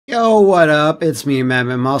Yo, what up? It's me,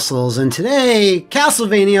 McMuscles, and today,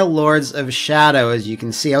 Castlevania Lords of Shadow, as you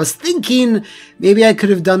can see. I was thinking maybe I could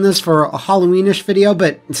have done this for a Halloweenish video,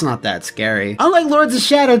 but it's not that scary. Unlike Lords of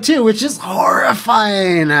Shadow 2, which is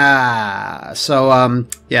horrifying. Yeah.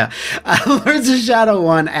 Lords of Shadow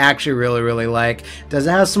 1 I actually really like. Does it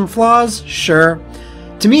have some flaws? Sure.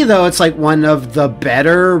 To me, though, it's like one of the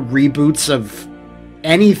better reboots of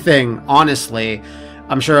anything, honestly.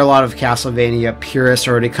 I'm sure a lot of Castlevania purists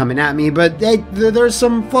are already coming at me, but there's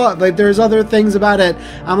some flaw. Like, there's other things about it.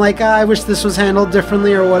 I'm like, I wish this was handled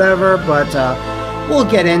differently or whatever, but we'll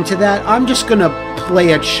get into that. I'm just gonna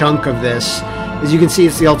play a chunk of this. As you can see,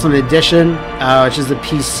 it's the Ultimate Edition, which is the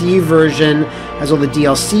PC version. Has all the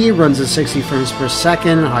DLC, runs at 60 frames per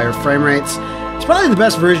second, higher frame rates. It's probably the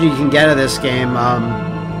best version you can get of this game.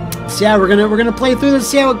 So yeah, we're gonna play through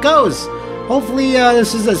this, see how it goes. Hopefully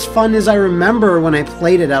this is as fun as I remember when I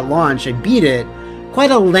played it at launch. I beat it.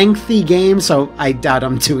 Quite a lengthy game, so I doubt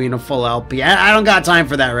I'm doing a full LP. I don't got time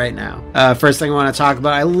for that right now. First thing I want to talk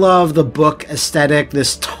about, I love the book aesthetic,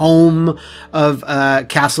 this tome of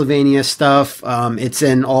Castlevania stuff. It's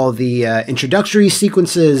in all the introductory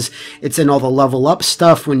sequences. It's in all the level up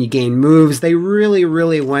stuff when you gain moves. They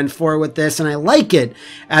really went for it with this, and I like it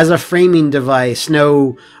as a framing device.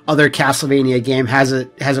 No other Castlevania game has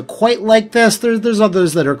it quite like this. There's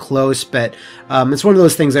others that are close, but it's one of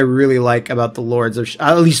those things I really like about the Lords of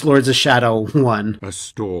Shadow 1. A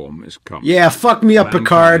storm is coming. Yeah, fuck me up,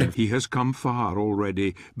 Picard. He has come far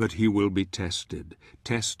already, but he will be tested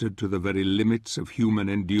to the very limits of human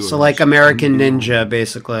endurance. So like American Ninja,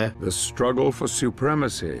 basically. The struggle for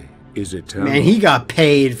supremacy is eternal. Man, he got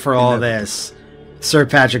paid for all this. Sir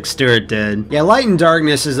Patrick Stewart did. Yeah, Light and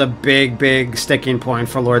Darkness is a big sticking point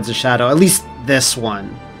for Lords of Shadow. At least this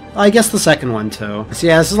one. I guess the second one too. So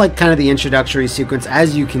yeah, this is like kind of the introductory sequence,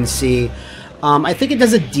 as you can see. I think it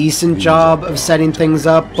does a decent job of setting things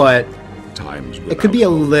up, but it could be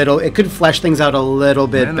it could flesh things out a little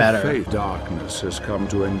bit better. Darkness has come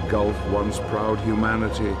to engulf once proud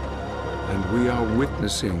humanity, and we are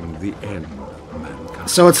witnessing the end of mankind.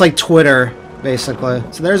 So it's like Twitter, basically.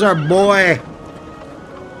 So there's our boy,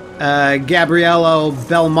 Gabriello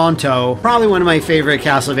Belmonto, probably one of my favorite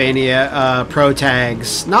Castlevania pro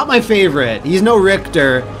tags. Not my favorite. He's no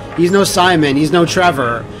Richter, he's no Simon, he's no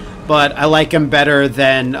Trevor, but I like him better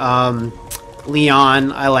than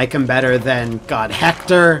Leon. I like him better than, God,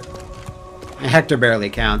 Hector. Hector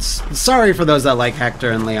barely counts. Sorry for those that like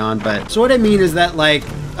Hector and Leon, but so what I mean is that, like,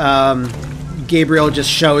 Gabriel just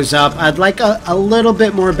shows up. I'd like a little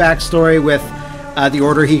bit more backstory with the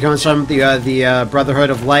order he comes from, the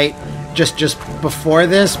Brotherhood of Light, just before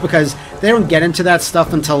this, because they don't get into that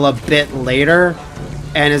stuff until a bit later,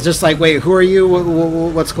 and it's just like, wait, who are you?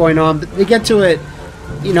 What's going on? But they get to it,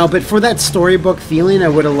 you know. But for that storybook feeling, I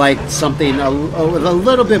would have liked something with a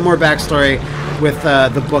little bit more backstory with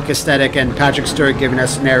the book aesthetic and Patrick Stewart giving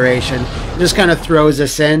us narration. It just kind of throws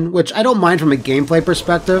us in, which I don't mind from a gameplay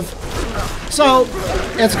perspective. So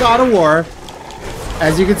it's God of War,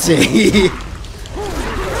 as you can see.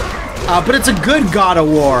 But it's a good God of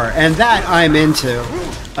War, and that I'm into.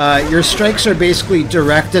 Your strikes are basically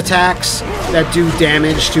direct attacks that do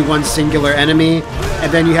damage to one singular enemy,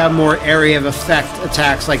 and then you have more area of effect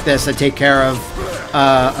attacks like this that take care of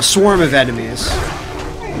a swarm of enemies.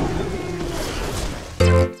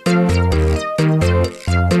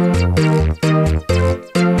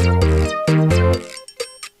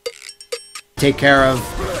 Take care of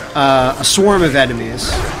a swarm of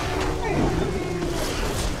enemies.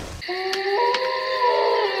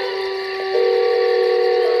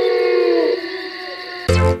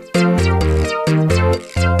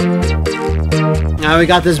 Now we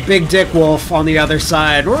got this big dick wolf on the other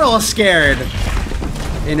side. We're all scared.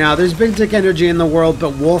 You know, there's big dick energy in the world,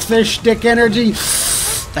 but wolfish dick energy?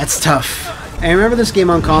 That's tough. I remember this game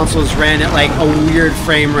on consoles ran at like a weird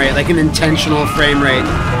frame rate, like an intentional frame rate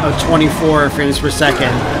of 24 frames per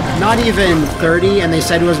second. Not even 30, and they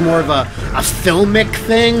said it was more of a filmic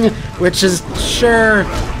thing, which is, sure,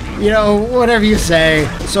 you know, whatever you say.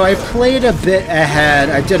 So I played a bit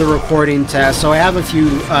ahead. I did a recording test, so I have a few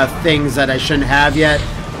things that I shouldn't have yet,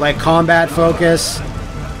 like combat focus,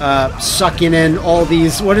 sucking in all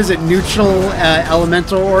these, what is it, neutral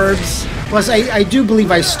elemental orbs. Plus, I do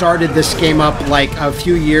believe I started this game up like a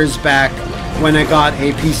few years back when I got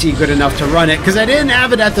a PC good enough to run it, because I didn't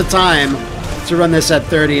have it at the time to run this at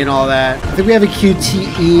 30 and all that. I think we have a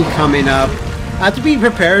QTE coming up. I have to be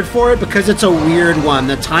prepared for it because it's a weird one.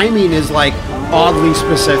 The timing is like oddly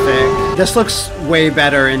specific. This looks way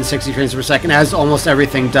better in 60 frames per second, as almost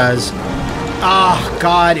everything does. Oh,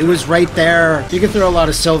 God, it was right there. You can throw a lot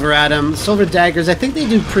of silver at him. Silver daggers, I think they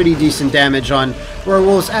do pretty decent damage on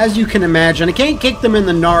werewolves, as you can imagine. I can't kick them in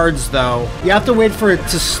the nards, though. You have to wait for it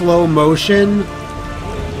to slow motion.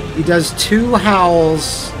 He does 2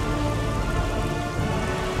 howls.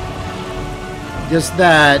 Just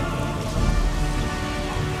that.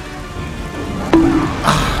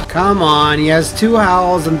 Oh, come on, he has 2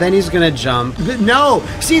 howls and then he's gonna jump. But no!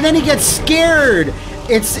 See, then he gets scared!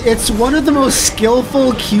 It's one of the most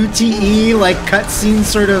skillful QTE, like, cutscene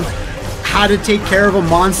sort of how to take care of a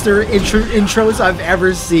monster intros I've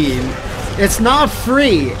ever seen. It's not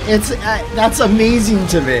free. It's that's amazing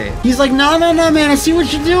to me. He's like, no, man, I see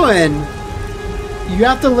what you're doing. You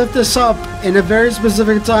have to lift this up in a very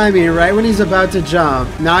specific timing, right when he's about to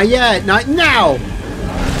jump. Not yet, not now.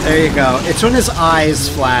 There you go. It's when his eyes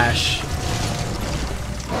flash.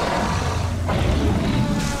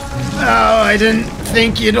 Oh, I didn't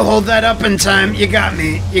think you'd hold that up in time. You got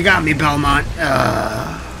me, Belmont.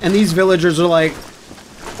 And these villagers are like,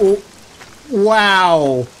 oh,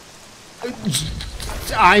 wow.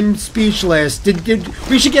 I'm speechless.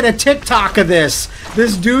 We should get a TikTok of this.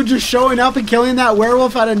 This dude just showing up and killing that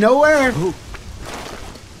werewolf out of nowhere. Who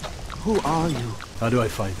are you? How do I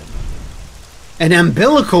find him? An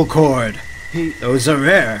umbilical cord. Those are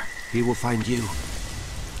rare. He will find you.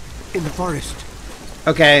 In the forest.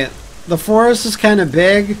 Okay, the forest is kind of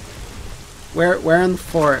big. Where in the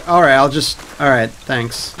forest? Alright,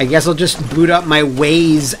 thanks. I guess I'll just boot up my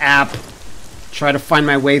Waze app. Try to find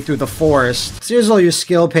my way through the forest. So here's all your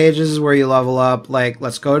skill pages where you level up. Like,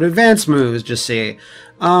 let's go to advanced moves, just see.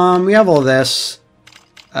 We have all this.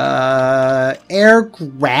 Air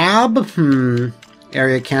grab?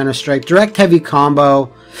 Area counter strike. Direct heavy combo.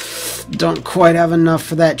 Don't quite have enough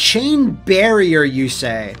for that. Chain barrier, you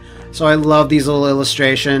say. So I love these little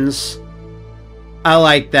illustrations. I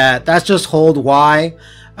like that. That's just hold Y.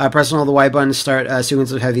 Press and hold the Y button to start a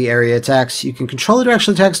sequence of heavy area attacks. You can control the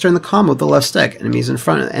directional attacks during the combo with the left stick. Enemies in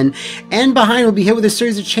front and behind will be hit with a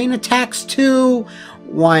series of chain attacks too.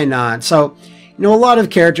 Why not? So, you know, a lot of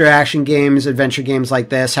character action games, adventure games like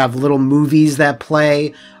this have little movies that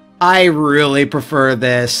play. I really prefer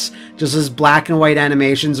this. Just as black and white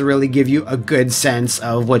animations really give you a good sense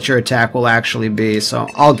of what your attack will actually be. So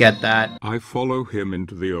I'll get that. I follow him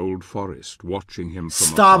into the old forest, watching him from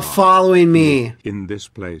Stop afar. following me. In this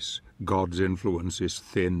place, God's influence is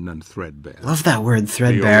thin and threadbare. Love that word,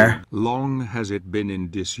 threadbare. Long has it been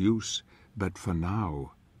in disuse, but for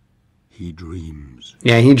now, he dreams.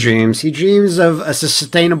 Yeah, he dreams. He dreams of a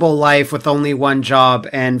sustainable life with only one job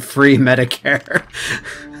and free Medicare.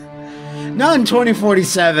 Not in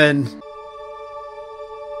 2047.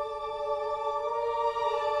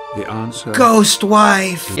 The answer... Ghost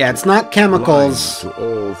wife! Yeah, it's not chemicals.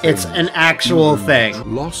 It's an actual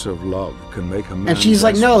thing. Loss of love can make a man and she's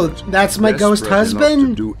like, no, that's my ghost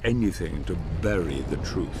husband? To do anything to bury the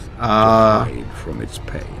truth. To hide from its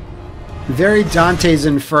pain. Very Dante's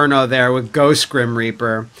Inferno there with Ghost Grim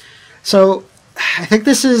Reaper. So, I think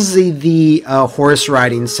this is the horse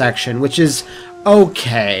riding section, which is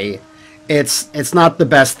okay. It's not the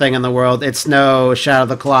best thing in the world. It's no Shadow of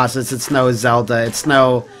the Colossus. It's no Zelda. It's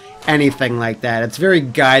no anything like that. It's very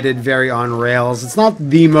guided, very on rails. It's not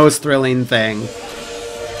the most thrilling thing.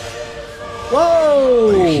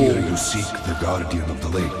 Whoa! I hear you seek the guardian of the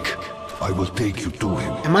lake. I will take you to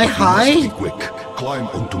him. Am I high? You must be quick. Climb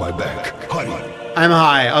onto my back. Hurry. I'm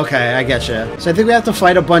high. Okay, I get you. So I think we have to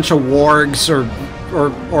fight a bunch of wargs or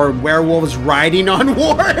werewolves riding on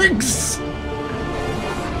wargs.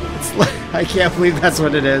 I can't believe that's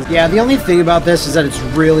what it is. Yeah, the only thing about this is that it's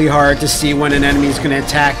really hard to see when an enemy's going to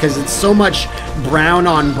attack because it's so much brown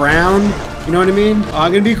on brown. You know what I mean? Oh,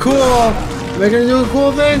 I'm going to be cool. Am I going to do a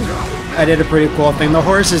cool thing? I did a pretty cool thing. The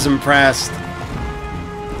horse is impressed.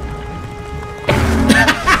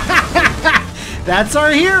 That's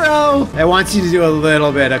our hero. It wants you to do a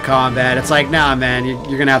little bit of combat. It's like, nah, man, you're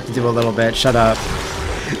going to have to do a little bit. Shut up.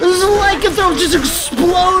 This is like if they'll just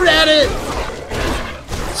explode at it.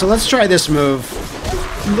 So let's try this move.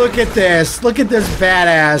 Look at this. Look at this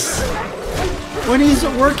badass. When he's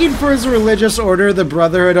working for his religious order, the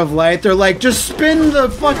Brotherhood of Light, they're like, just spin the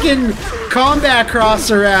fucking combat cross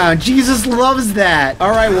around. Jesus loves that. All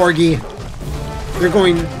right, Wargy. You're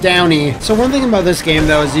going downy. So one thing about this game,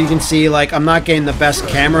 though, is you can see, like, I'm not getting the best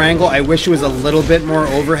camera angle. I wish it was a little bit more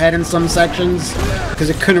overhead in some sections, because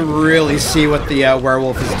I couldn't really see what the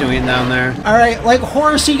werewolf is doing down there. All right, like,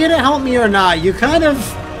 horse, you gonna help me or not? You kind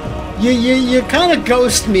of... You kind of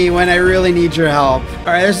ghost me when I really need your help.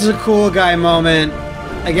 Alright, this is a cool guy moment.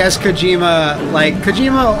 I guess Kojima,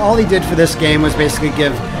 all he did for this game was basically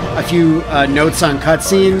give a few notes on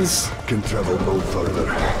cutscenes. can travel no further.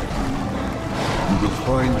 You will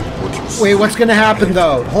find what you seek. Wait, what's gonna happen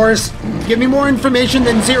though? Horse, give me more information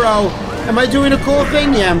than 0. Am I doing a cool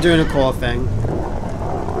thing? Yeah, I'm doing a cool thing.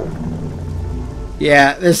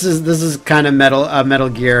 Yeah, this is kind of Metal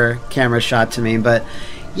Gear camera shot to me, but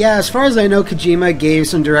yeah, as far as I know, Kojima gave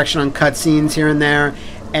some direction on cutscenes here and there,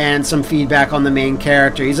 and some feedback on the main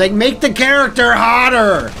character. He's like, make the character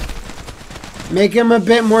hotter! Make him a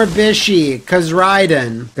bit more bishy, cause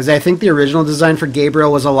Raiden. Because I think the original design for Gabriel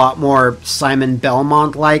was a lot more Simon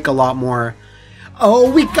Belmont-like, a lot more, oh,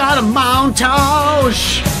 we got a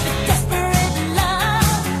montage!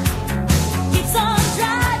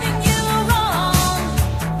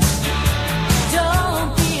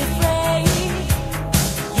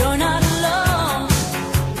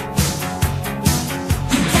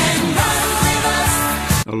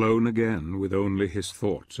 Alone again, with only his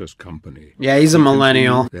thoughts as company. Yeah, he's a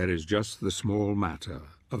millennial. There is just the small matter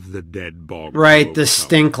of the dead bog. Right, the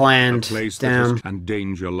Stinkland. A place Damn. and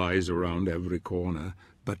danger lies around every corner,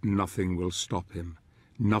 but nothing will stop him.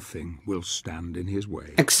 Nothing will stand in his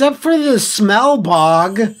way. Except for the smell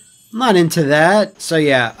bog. I'm not into that. So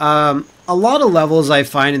yeah, a lot of levels I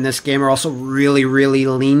find in this game are also really, really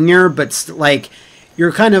linear, but like,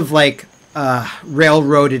 you're kind of like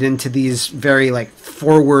railroaded into these very like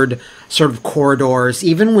forward sort of corridors,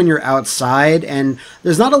 even when you're outside, and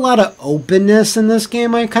there's not a lot of openness in this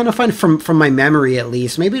game, I kind of find, from my memory at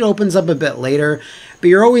least. Maybe it opens up a bit later, but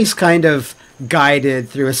you're always kind of guided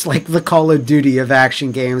through. It's like the Call of Duty of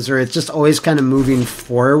action games, where it's just always kind of moving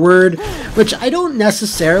forward, which I don't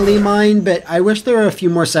necessarily mind, but I wish there were a few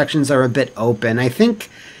more sections that are a bit open. I think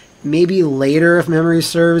maybe later, if memory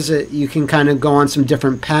serves, you can kind of go on some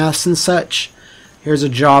different paths and such. Here's a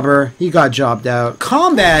jobber. He got jobbed out.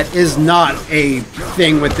 Combat is not a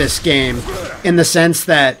thing with this game, in the sense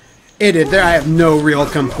that I have no real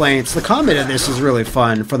complaints. The combat of this is really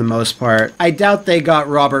fun for the most part. I doubt they got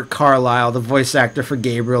Robert Carlyle, the voice actor for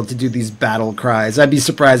Gabriel, to do these battle cries. I'd be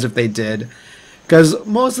surprised if they did. Because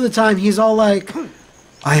most of the time he's all like,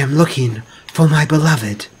 I am looking for my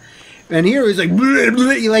beloved. And here he's like, bleh,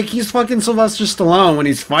 bleh, like he's fucking Sylvester Stallone when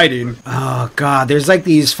he's fighting. Oh god, there's like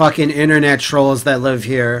these fucking internet trolls that live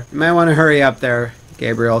here. You might want to hurry up there,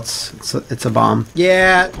 Gabriel. It's a bomb.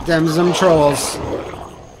 Yeah, them some trolls.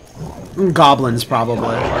 Goblins,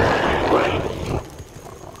 probably.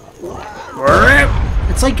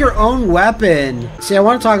 It's like your own weapon. See, I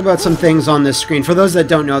want to talk about some things on this screen. For those that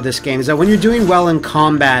don't know this game, is that when you're doing well in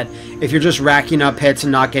combat, if you're just racking up hits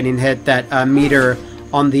and not getting hit, that meter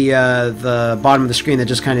on the bottom of the screen that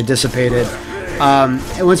just kind of dissipated.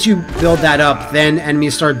 And once you build that up, then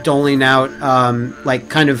enemies start doling out like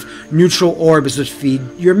kind of neutral orbs which feed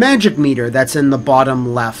your magic meter that's in the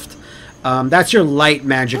bottom left. That's your light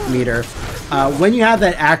magic meter. When you have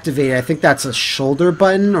that activated, I think that's a shoulder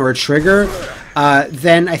button or a trigger,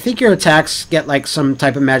 then I think your attacks get like some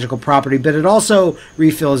type of magical property, but it also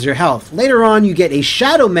refills your health. Later on, you get a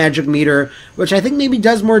shadow magic meter, which I think maybe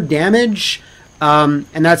does more damage.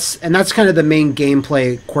 And that's kind of the main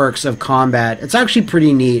gameplay quirks of combat. It's actually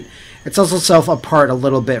pretty neat. It's also self apart a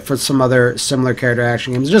little bit for some other similar character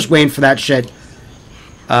action games. Just waiting for that shit,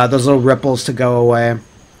 those little ripples to go away.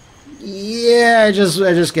 Yeah, I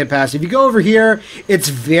just get past. If you go over here, it's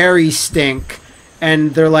very stink,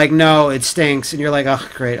 and they're like, no, it stinks, and you're like, oh,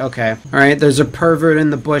 great, okay. All right, there's a pervert in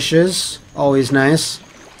the bushes. Always nice.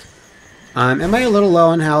 Am I a little low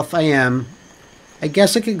on health? I am. I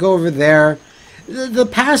guess I could go over there. The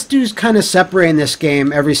paths do kind of separate in this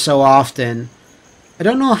game every so often. I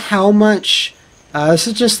don't know how much. This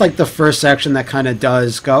is just like the first section that kind of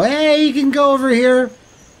does go, hey, you can go over here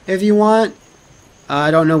if you want.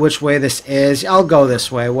 I don't know which way this is. I'll go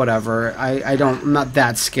this way, whatever. I'm not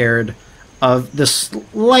that scared of the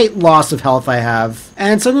slight loss of health I have.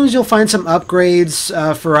 And sometimes you'll find some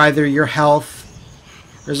upgrades for either your health.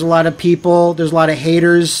 There's a lot of people, there's a lot of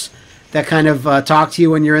haters that kind of talk to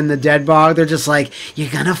you when you're in the dead bog. They're just like, you're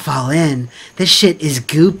gonna fall in. This shit is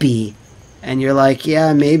goopy. And you're like,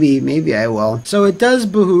 yeah, maybe I will. So it does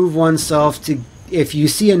behoove oneself to, if you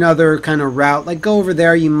see another kind of route, like go over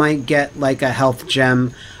there, you might get like a health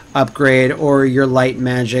gem upgrade or your light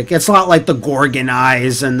magic. It's a lot like the Gorgon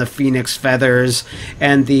eyes and the phoenix feathers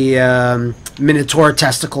and the Minotaur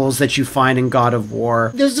testicles that you find in God of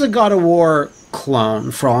War. This is a God of War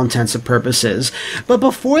clone for all intents and purposes. But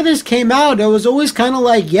before this came out, it was always kind of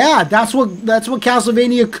like, yeah, that's what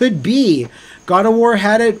Castlevania could be. God of War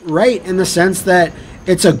had it right in the sense that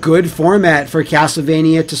it's a good format for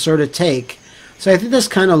Castlevania to sort of take. So I think this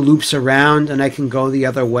kind of loops around and I can go the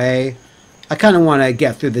other way. I kind of want to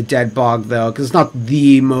get through the dead bog though, because it's not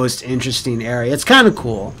the most interesting area. It's kind of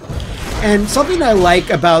cool. And something I like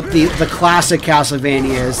about the classic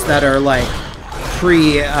Castlevanias that are like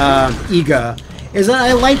pre-EGA is that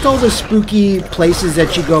I liked all the spooky places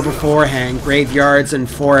that you go beforehand, graveyards and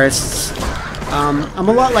forests. I'm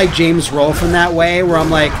a lot like James Rolfe in that way, where I'm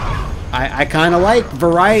like, I kind of like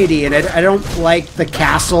variety, and I don't like the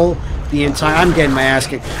castle the entire... I'm getting my ass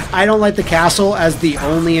kicked. I don't like the castle as the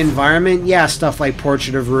only environment. Yeah, stuff like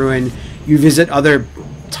Portrait of Ruin. You visit other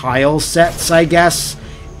tile sets, I guess,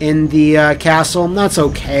 in the castle. That's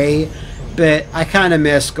okay, but I kind of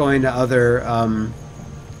miss going to other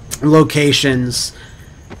locations.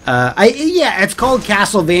 Yeah, it's called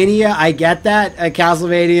Castlevania. I get that.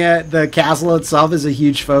 Castlevania, the castle itself is a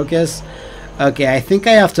huge focus. Okay, I think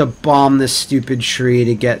I have to bomb this stupid tree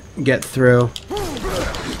to get through.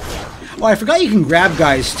 Oh, I forgot you can grab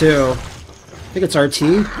guys too. I think it's RT.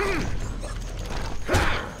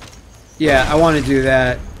 Yeah, I want to do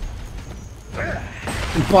that.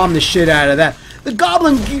 And bomb the shit out of that. The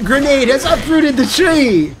goblin grenade has uprooted the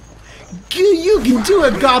tree! You can do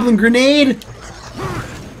it, goblin grenade!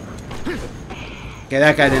 Okay,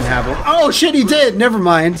 that guy didn't have one. Oh shit, he did! Never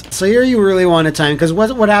mind. So here you really want to time, because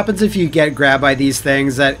what happens if you get grabbed by these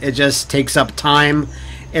things that it just takes up time?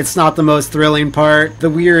 It's not the most thrilling part. The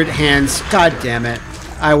weird hands, god damn it.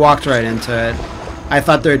 I walked right into it. I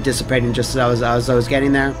thought they were dissipating just as I was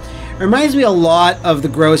getting there. It reminds me a lot of the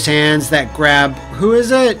gross hands that grab... Who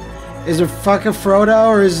is it? Is it fucking Frodo,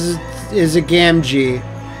 or is it Gamgee?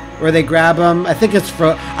 Where they grab him? I think it's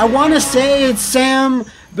Frodo. I want to say it's Sam,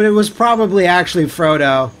 but it was probably actually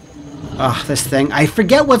Frodo. Ugh, this thing. I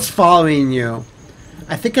forget what's following you.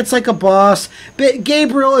 I think it's like a boss. But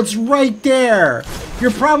Gabriel, it's right there.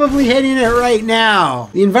 You're probably hitting it right now.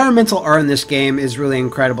 The environmental art in this game is really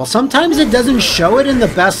incredible. Sometimes it doesn't show it in the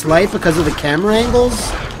best light because of the camera angles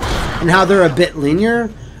and how they're a bit linear,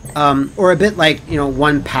 or a bit like, you know,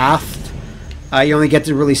 one pathed. You only get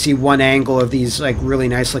to really see one angle of these like really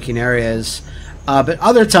nice looking areas. But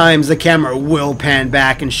other times the camera will pan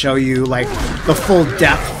back and show you like the full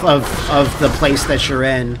depth of the place that you're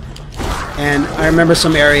in. And I remember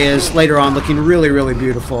some areas later on looking really, really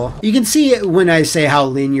beautiful. You can see it when I say how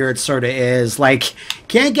linear it sort of is. Like,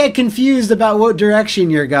 can't get confused about what direction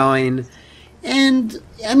you're going. And,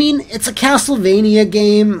 I mean, it's a Castlevania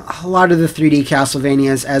game. A lot of the 3D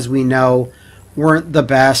Castlevanias, as we know, weren't the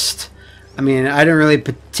best. I mean, I don't really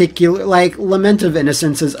particularly... Like, Lament of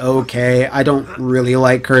Innocence is okay. I don't really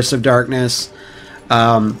like Curse of Darkness.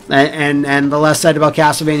 And the less said about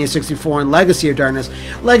Castlevania 64 and Legacy of Darkness.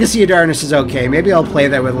 Legacy of Darkness is okay. Maybe I'll play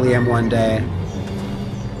that with Liam one day.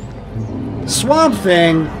 Swamp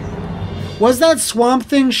Thing. Was that Swamp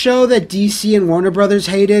Thing show that DC and Warner Brothers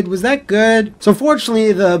hated? Was that good? So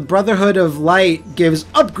fortunately, the Brotherhood of Light gives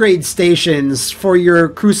upgrade stations for your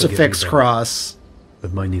crucifix cross.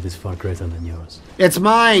 But my need is far greater than yours. It's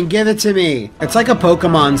mine. Give it to me. It's like a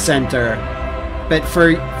Pokemon Center, but for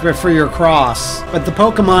your cross. But the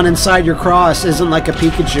Pokemon inside your cross isn't like a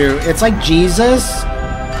Pikachu. It's like Jesus.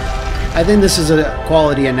 I think this is a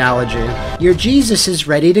quality analogy. Your Jesus is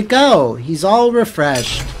ready to go. He's all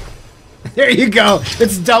refreshed. There you go.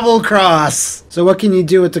 It's double cross. So what can you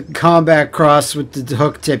do with the combat cross with the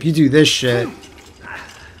hook tip? You do this shit.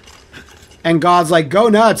 And God's like, go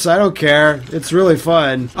nuts, I don't care. It's really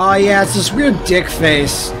fun. Oh yeah, it's this weird dick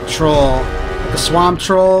face troll. Like a swamp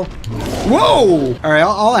troll. Whoa! Alright,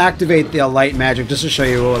 I'll activate the light magic just to show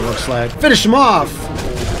you what it looks like. Finish him off!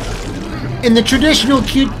 In the traditional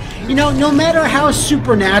cute... You know, no matter how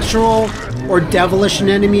supernatural or devilish an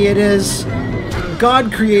enemy it is,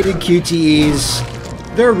 God created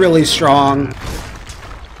QTEs. They're really strong.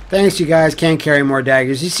 Thanks, you guys. Can't carry more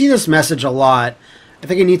daggers. You see this message a lot. I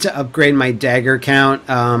think I need to upgrade my dagger count.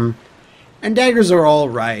 And daggers are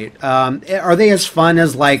alright. Are they as fun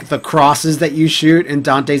as, like, the crosses that you shoot in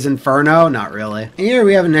Dante's Inferno? Not really. And here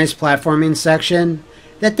we have a nice platforming section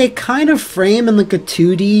that they kind of frame in, like, a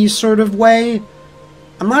 2D sort of way.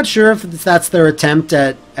 I'm not sure if that's their attempt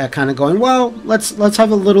at kind of going, well, let's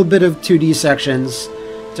have a little bit of 2D sections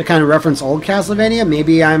to kind of reference old Castlevania.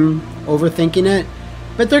 Maybe I'm overthinking it.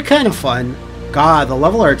 But they're kind of fun. God, the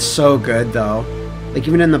level art's so good, though. Like,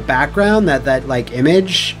 even in the background, that like,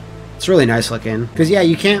 image, it's really nice looking. Because, yeah,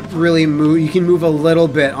 you can't really move. You can move a little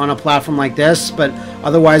bit on a platform like this, but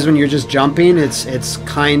otherwise, when you're just jumping, it's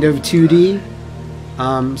kind of 2D.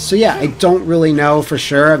 So, yeah, I don't really know for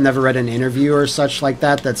sure. I've never read an interview or such like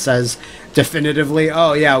that says definitively,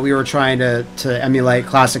 oh, yeah, we were trying to emulate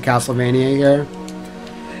classic Castlevania here.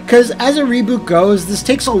 Because as a reboot goes, this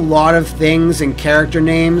takes a lot of things and character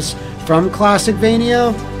names from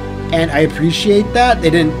Classicvania. And I appreciate that. They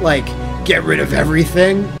didn't, like, Get rid of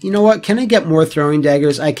everything. You know what? Can I get more throwing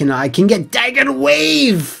daggers? I can get Dagger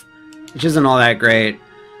Wave, which isn't all that great.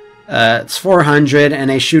 It's 400,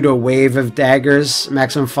 and I shoot a wave of daggers,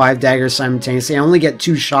 maximum 5 daggers simultaneously. I only get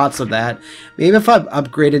 2 shots of that. Maybe if I've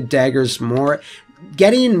upgraded daggers more.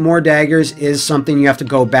 Getting more daggers is something you have to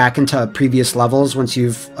go back into previous levels once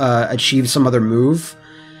you've achieved some other move.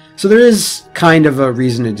 So there is kind of a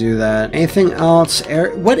reason to do that. Anything else?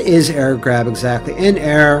 Air. What is air grab exactly? In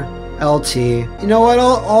air, LT. You know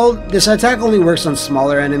what? This attack only works on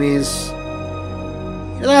smaller enemies.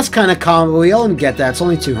 That's kind of common, but we all get that. It's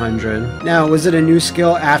only 200. Now, was it a new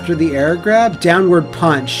skill after the air grab? Downward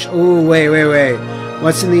punch. Oh, wait.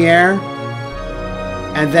 What's in the air?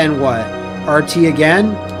 And then what? RT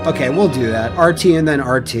again? Okay, we'll do that. RT and then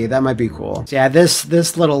RT. That might be cool. So yeah,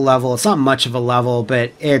 this little level, it's not much of a level,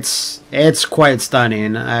 but it's quite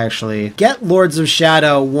stunning, actually. Get Lords of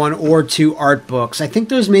Shadow 1 or 2 art books. I think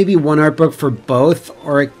there's maybe 1 art book for both,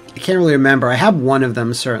 or I can't really remember. I have 1 of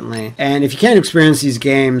them, certainly. And if you can't experience these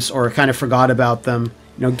games or kind of forgot about them,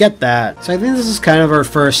 you know, get that. So I think this is kind of our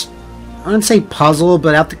first, I wouldn't say puzzle,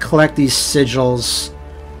 but I have to collect these sigils.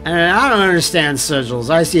 And I don't understand sigils.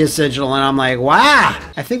 I see a sigil and I'm like, wow!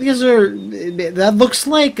 I think these are, that looks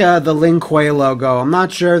like the Lin Kuei logo. I'm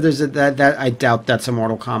not sure if there's that I doubt that's a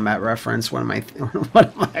Mortal Kombat reference. What am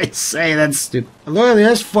I saying? That's stupid. Look at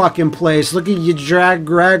this fucking place. Look at you,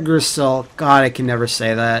 Dragragursil. God, I can never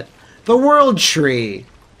say that. The World Tree.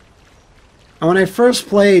 And when I first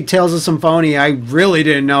played Tales of Symphonia, I really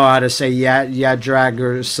didn't know how to say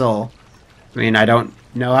Dragragursil. I mean, I don't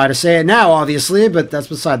know how to say it now, obviously, but that's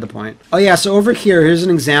beside the point. Oh yeah, so over here's an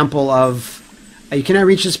example of you cannot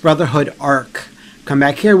reach this Brotherhood arc. Come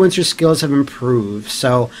back here once your skills have improved.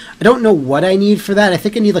 So I don't know what I need for that. I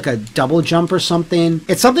think I need like a double jump or something.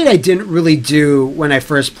 It's something I didn't really do when I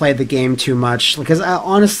first played the game too much, because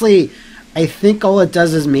honestly, I think all it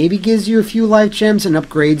does is maybe gives you a few life gems and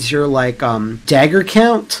upgrades your like dagger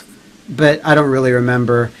count, but I don't really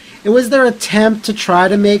remember. It was their attempt to try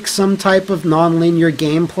to make some type of non-linear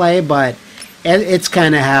gameplay, but it's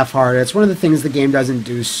kind of half-hearted. It's one of the things the game doesn't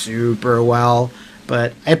do super well,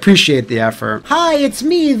 but I appreciate the effort. Hi, it's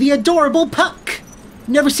me, the adorable Puck!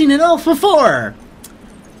 Never seen an elf before!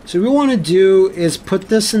 So what we want to do is put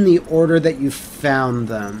this in the order that you found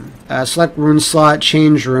them. Select rune slot,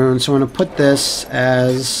 change rune. So I'm going to put this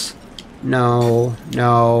as... No,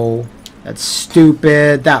 that's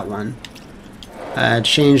stupid. That one.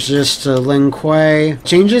 Change this to Lin Kuei.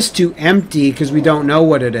 Change this to empty because we don't know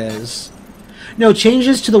what it is. No, change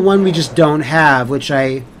this to the one we just don't have, which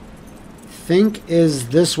I think is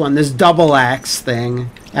this one, this double axe thing.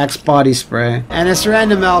 Axe body spray. And this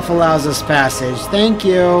random elf allows us passage. Thank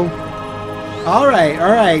you.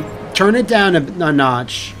 Alright. Turn it down a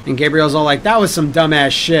notch. And Gabriel's all like, that was some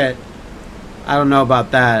dumbass shit. I don't know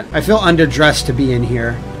about that. I feel underdressed to be in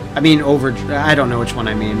here. I mean, I don't know which one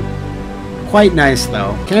I mean. Quite nice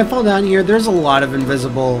though. Can I fall down here? There's a lot of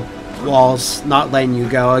invisible walls not letting you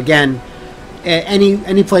go. Again,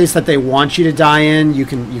 any place that they want you to die in, you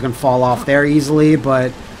can fall off there easily.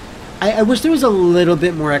 But I wish there was a little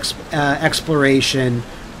bit more exploration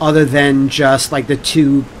other than just like the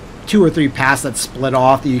two or three paths that split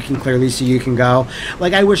off that you can clearly see you can go.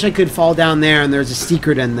 Like, I wish I could fall down there and there's a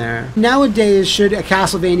secret in there. Nowadays, should a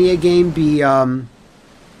Castlevania game be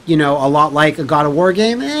you know, a lot like a God of War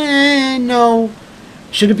game? No.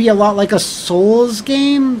 Should it be a lot like a Souls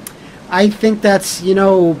game? I think that's, you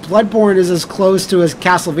know, Bloodborne is as close to a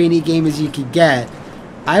Castlevania game as you could get.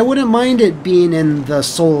 I wouldn't mind it being in the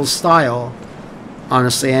Souls style,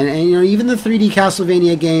 honestly. And you know, even the 3D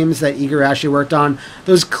Castlevania games that Igarashi worked on,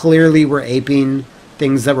 those clearly were aping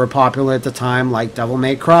things that were popular at the time, like Devil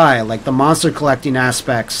May Cry, like the monster collecting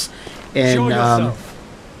aspects in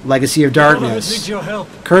Legacy of Darkness.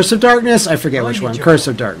 Curse of Darkness? I forget which one. Curse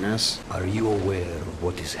of Darkness. Are you aware of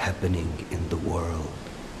what is happening in the world?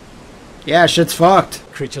 Yeah, shit's fucked.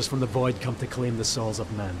 Creatures from the void come to claim the souls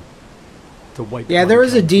of men. To wipe yeah, there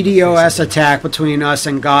was a DDoS attack between us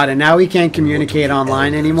and God, and now we can't communicate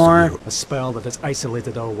online anymore. A spell that has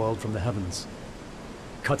isolated our world from the heavens,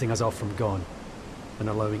 cutting us off from God, and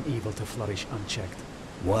allowing evil to flourish unchecked.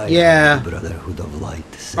 Why yeah, the Brotherhood of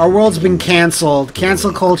Light our world's been cancelled.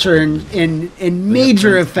 Cancel culture in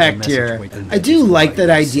major effect here. I do like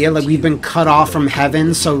that idea, like we've been cut off from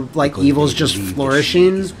heaven, so like evil's just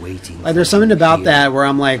flourishing. Like there's something about that where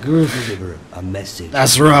I'm like, oof,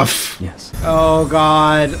 that's rough. Yes. Oh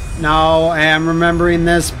God, no, I am remembering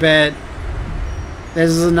this bit.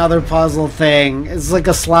 This is another puzzle thing. It's like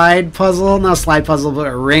a slide puzzle, not a slide puzzle, but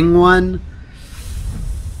a ring one.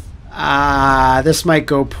 This might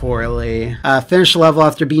go poorly. Finish the level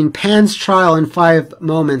after being Pan's trial in 5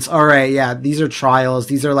 moments. Alright, yeah, these are trials.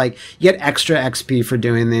 These are like, you get extra XP for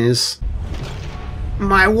doing these.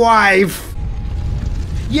 My wife!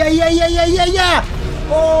 Yeah!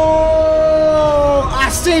 Oh! I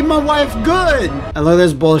saved my wife good! I love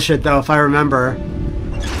this bullshit though, if I remember.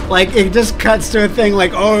 Like, it just cuts to a thing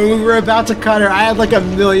like, oh, we were about to cut her. I had like a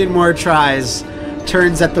million more tries.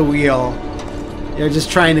 Turns at the wheel. They're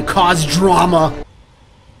just trying to cause drama.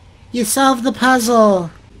 You solved the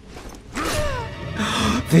puzzle.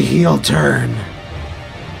 The heel turn.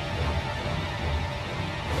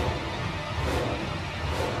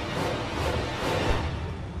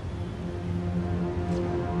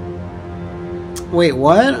 Wait,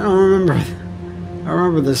 what? I don't remember. I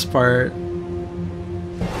remember this part.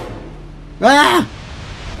 Ah!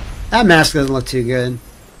 That mask doesn't look too good.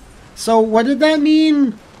 So what did that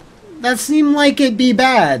mean? That seemed like it'd be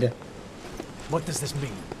bad. What does this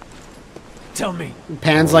mean? Tell me.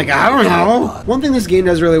 Pan's like, I don't know. One thing this game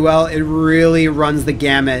does really well, it really runs the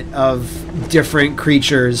gamut of different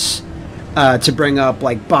creatures to bring up.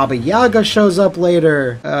 Like Baba Yaga shows up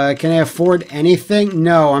later. Can I afford anything?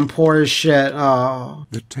 No, I'm poor as shit. Oh.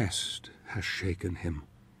 The test has shaken him.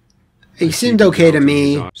 He seemed okay to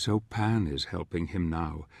me. So Pan is helping him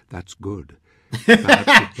now. That's good.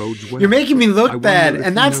 Perhaps it bodes well. You're making me look bad,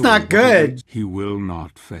 and that's not good. He will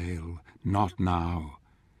not fail. Not now.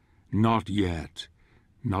 Not yet.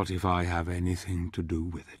 Not if I have anything to do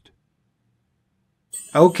with it.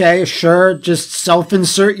 Okay, sure. Just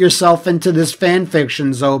self-insert yourself into this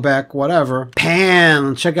fanfiction, Zobek. Whatever.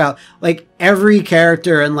 Pan, check out. Like, every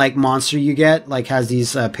character and, like, monster you get, like, has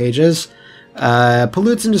these pages.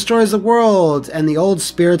 Pollutes and destroys the world, and the old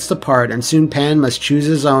spirits depart, and soon Pan must choose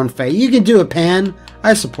his own fate. You can do it, Pan.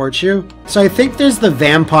 I support you. So I think there's the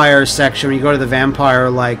vampire section when you go to the vampire,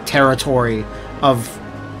 like, territory of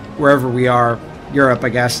wherever we are. Europe, I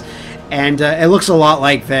guess. And it looks a lot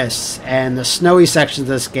like this. And the snowy sections of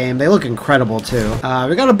this game, they look incredible, too.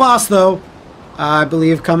 We got a boss, though, I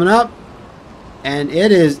believe, coming up. And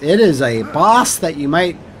it is a boss that you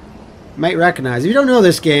might recognize. If you don't know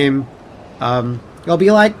this game, you'll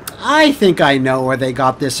be like, I think I know where they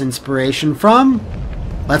got this inspiration from.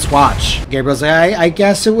 Let's watch. Gabriel's like, I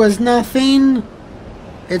guess it was nothing.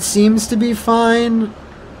 It seems to be fine.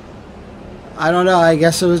 I don't know, I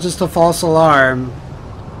guess it was just a false alarm.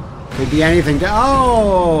 Could be anything to—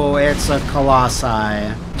 oh, it's a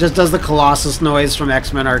Colossi. Just does the Colossus noise from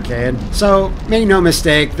X-Men Arcade. So, make no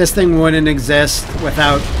mistake, this thing wouldn't exist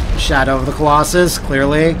without Shadow of the Colossus,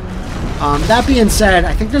 clearly. That being said,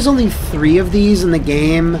 I think there's only 3 of these in the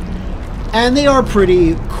game, and they are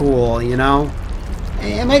pretty cool, you know?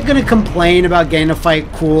 Am I going to complain about getting to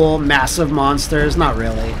fight cool, massive monsters? Not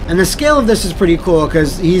really. And the scale of this is pretty cool,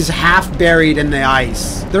 because he's half buried in the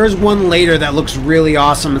ice. There's one later that looks really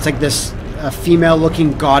awesome. It's like this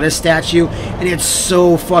female-looking goddess statue, and it's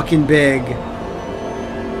so fucking big.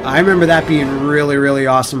 I remember that being a really, really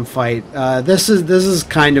awesome fight. This is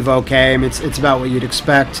kind of okay. I mean, it's about what you'd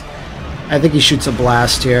expect. I think he shoots a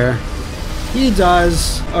blast here. He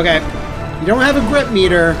does. Okay. You don't have a grip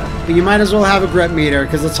meter, but you might as well have a grip meter,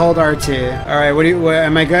 because it's hold RT. Alright,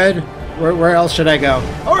 am I good? Where else should I go?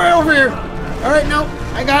 Alright, over here! Alright, no.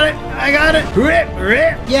 I got it.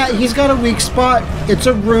 Yeah, he's got a weak spot. It's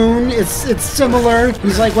a rune. It's similar.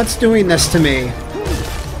 He's like, what's doing this to me?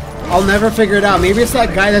 I'll never figure it out. Maybe it's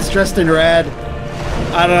that guy that's dressed in red.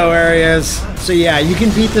 I don't know where he is. So yeah, you can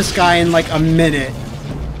beat this guy in like a minute.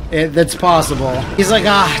 That's possible. He's like,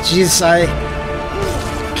 jeez, I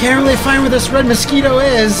can't really find where this red mosquito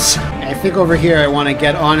is. I think over here I want to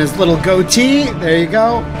get on his little goatee. There you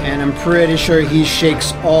go. And I'm pretty sure he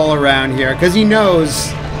shakes all around here, because he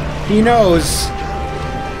knows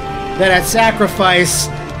that at Sacrifice,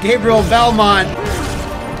 Gabriel Belmont,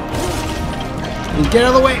 you get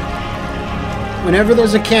out of the way. Whenever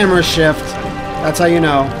there's a camera shift, that's how you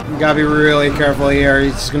know. You gotta be really careful here.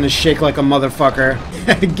 He's gonna shake like a motherfucker.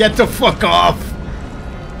 Get the fuck off.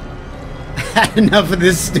 Enough of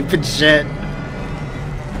this stupid shit.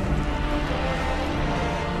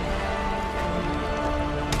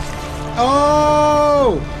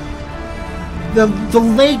 Oh! The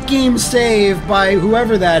late game save by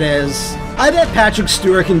whoever that is. I bet Patrick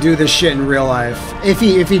Stewart can do this shit in real life. If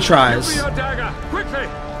he tries.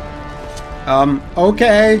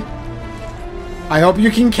 Okay. I hope you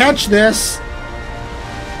can catch this.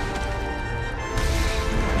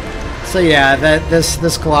 So yeah,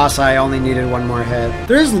 this Colossi only needed one more hit.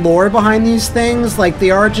 There's lore behind these things. Like,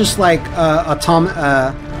 they are just like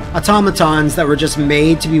automatons that were just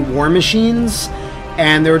made to be war machines.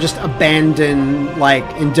 and they were just abandoned, like,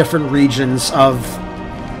 in different regions of,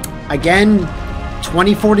 again,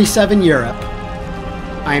 2047 Europe.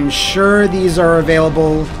 I'm sure these are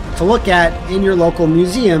available to look at in your local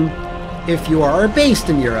museum if you are based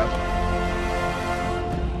in Europe.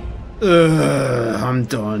 Ugh, I'm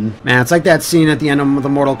done. Man, it's like that scene at the end of the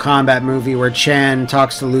Mortal Kombat movie where Chan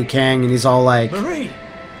talks to Liu Kang and he's all like, Marie!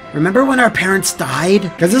 remember when our parents died?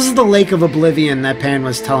 Because this is the Lake of Oblivion that Pan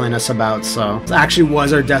was telling us about, so it actually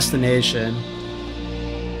was our destination.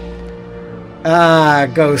 Ah,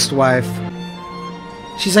 Ghost Wife.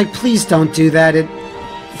 She's like, please don't do that.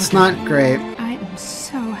 It's not great. I am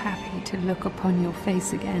so happy to look upon your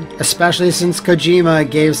face again. Especially since Kojima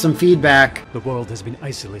gave some feedback. The world has been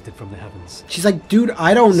isolated from the heavens. She's like, dude,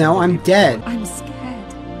 I don't know. I'm dead. I'm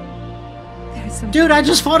scared. There is something. Dude, I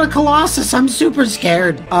just fought a Colossus. I'm super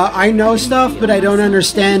scared. I know stuff, but I don't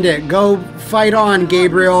understand it. Go fight on,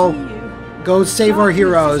 Gabriel. Go save our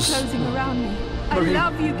heroes. Closing around me. I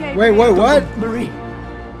love you, Gabriel. Wait, what? Marie!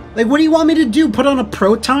 Like, what do you want me to do? Put on a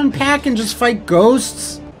proton pack and just fight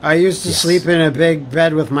ghosts? I used to sleep in a big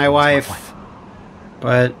bed with my wife,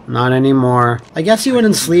 but not anymore. I guess you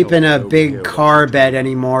wouldn't sleep in a big car bed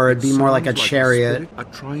anymore. It'd be more like a chariot. Are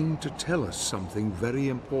trying to tell us something very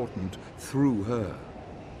important through her.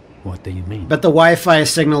 What do you mean? But the Wi-Fi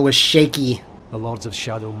signal was shaky. The Lords of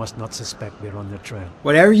Shadow must not suspect we're on their trail.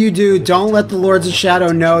 Whatever you do, don't let the Lords of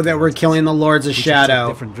Shadow know that we're killing the Lords of Shadow.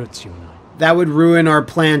 Different routes, you and I. That would ruin our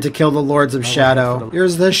plan to kill the Lords of Shadow.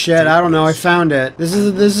 Here's this shit. I don't know. I found it. This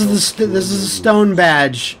is a stone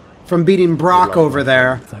badge from beating Brock over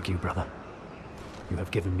there. Thank you, brother. You have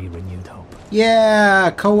given me renewed hope. Yeah,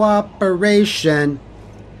 cooperation.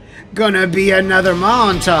 Gonna be another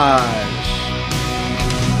montage.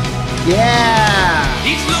 Yeah.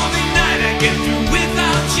 Each lonely night I get